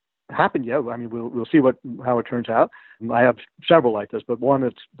hasn't happened yet. I mean, we'll see how it turns out. I have several like this, but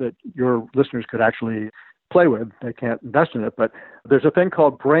one that your listeners could actually play with. They can't invest in it, but there's a thing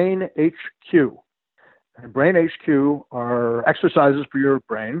called Brain HQ. And Brain HQ are exercises for your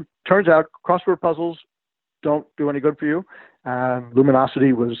brain. Turns out crossword puzzles don't do any good for you. And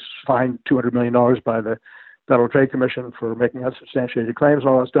Luminosity was fined $200 million by the Federal Trade Commission for making unsubstantiated claims and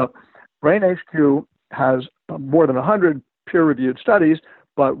all that stuff. Brain HQ has more than 100 peer-reviewed studies,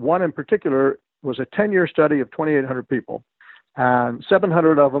 but one in particular was a 10-year study of 2,800 people, and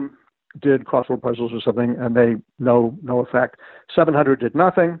 700 of them did crossword puzzles or something, and they no effect. 700 did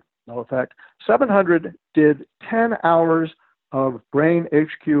nothing, no effect. 700 did 10 hours of Brain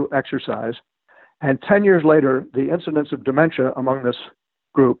HQ exercise, and 10 years later, the incidence of dementia among this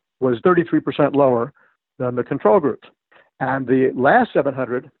group was 33% lower than the control group. And the last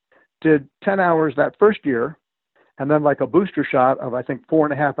 700 did 10 hours that first year, and then like a booster shot of, I think,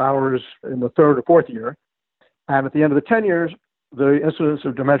 4.5 hours in the third or fourth year. And at the end of the 10 years, the incidence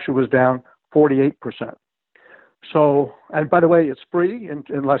of dementia was down 48%. So, and by the way, it's free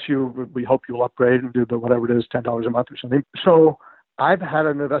unless we hope you'll upgrade and do whatever it is, $10 a month or something. So I've had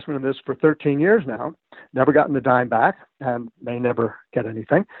an investment in this for 13 years now, never gotten a dime back, and may never get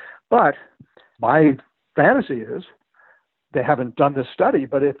anything. But my fantasy is, they haven't done this study,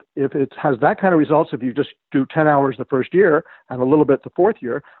 but if it has that kind of results, if you just do 10 hours the first year and a little bit the fourth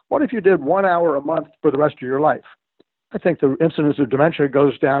year, what if you did 1 hour a month for the rest of your life? I think the incidence of dementia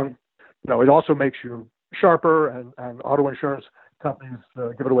goes down. It also makes you sharper, and auto insurance companies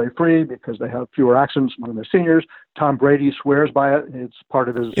give it away free because they have fewer accidents among their seniors. Tom Brady swears by it. It's part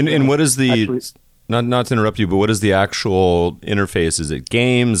of his... And what is the... Not to interrupt you, but what is the actual interface? Is it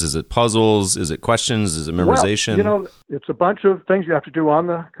games? Is it puzzles? Is it questions? Is it memorization? Well, it's a bunch of things you have to do on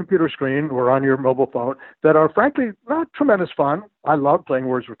the computer screen or on your mobile phone that are frankly not tremendous fun. I love playing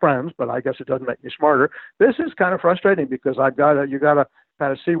Words with Friends, but I guess it doesn't make me smarter. This is kind of frustrating because you got to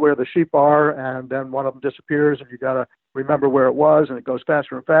kind of see where the sheep are, and then one of them disappears, and you got to remember where it was, and it goes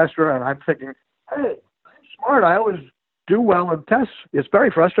faster and faster. And I'm thinking, hey, I'm smart. I always do well in tests. It's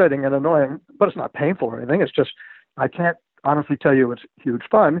very frustrating and annoying, but it's not painful or anything. It's just, I can't honestly tell you it's huge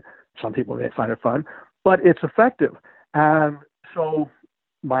fun. Some people may find it fun, but it's effective. And so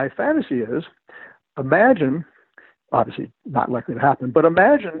my fantasy is, imagine, obviously not likely to happen, but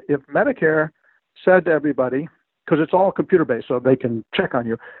imagine if Medicare said to everybody, because it's all computer-based, so they can check on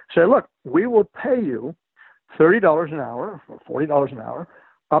you, say, look, we will pay you $30 an hour or $40 an hour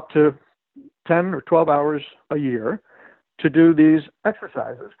up to 10 or 12 hours a year to do these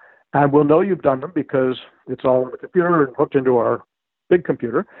exercises. And we'll know you've done them because it's all on the computer and hooked into our big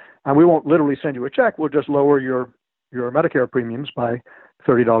computer, and we won't literally send you a check. We'll just lower your Medicare premiums by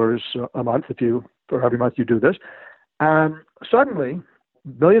 $30 a month for every month you do this. And suddenly,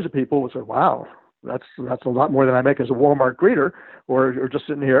 millions of people will say, wow, that's a lot more than I make as a Walmart greeter or just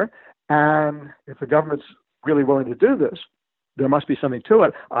sitting here. And if the government's really willing to do this, there must be something to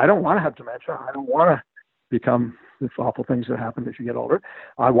it. I don't want to have dementia. I don't want to become the awful things that happen as you get older.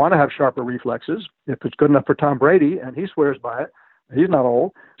 I want to have sharper reflexes. If it's good enough for Tom Brady, and he swears by it, he's not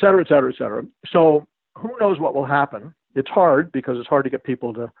old, et cetera, et cetera, et cetera. So who knows what will happen? It's hard because it's hard to get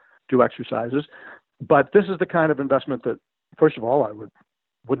people to do exercises. But this is the kind of investment that, first of all, I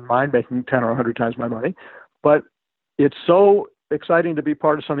wouldn't mind making 10 or 100 times my money. But it's so exciting to be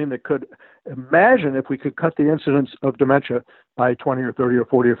part of something that could imagine if we could cut the incidence of dementia by 20 or 30 or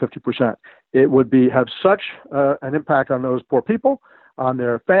 40 or 50%. It would have such an impact on those poor people, on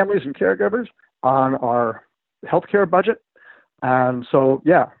their families and caregivers, on our healthcare budget. And so,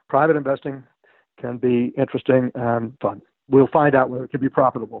 yeah, private investing can be interesting and fun. We'll find out whether it can be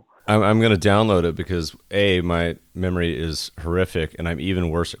profitable. I'm going to download it because, A, my memory is horrific, and I'm even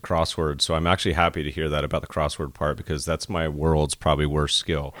worse at crosswords. So I'm actually happy to hear that about the crossword part because that's my world's probably worst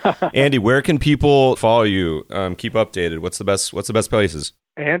skill. Andy, where can people follow you? Keep updated. What's the best places?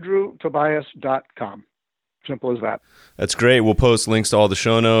 AndrewTobias.com. Simple as that. That's great. We'll post links to all the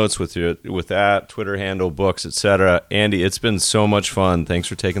show notes with that, Twitter handle, books, etc. Andy, it's been so much fun. Thanks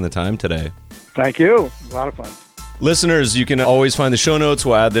for taking the time today. Thank you. A lot of fun. Listeners, you can always find the show notes.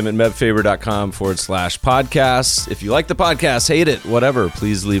 We'll add them at mebfaber.com/podcasts. If you like the podcast, hate it, whatever,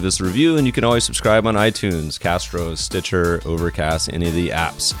 please leave us a review. And you can always subscribe on iTunes, Castro, Stitcher, Overcast, any of the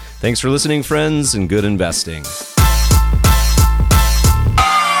apps. Thanks for listening, friends, and good investing.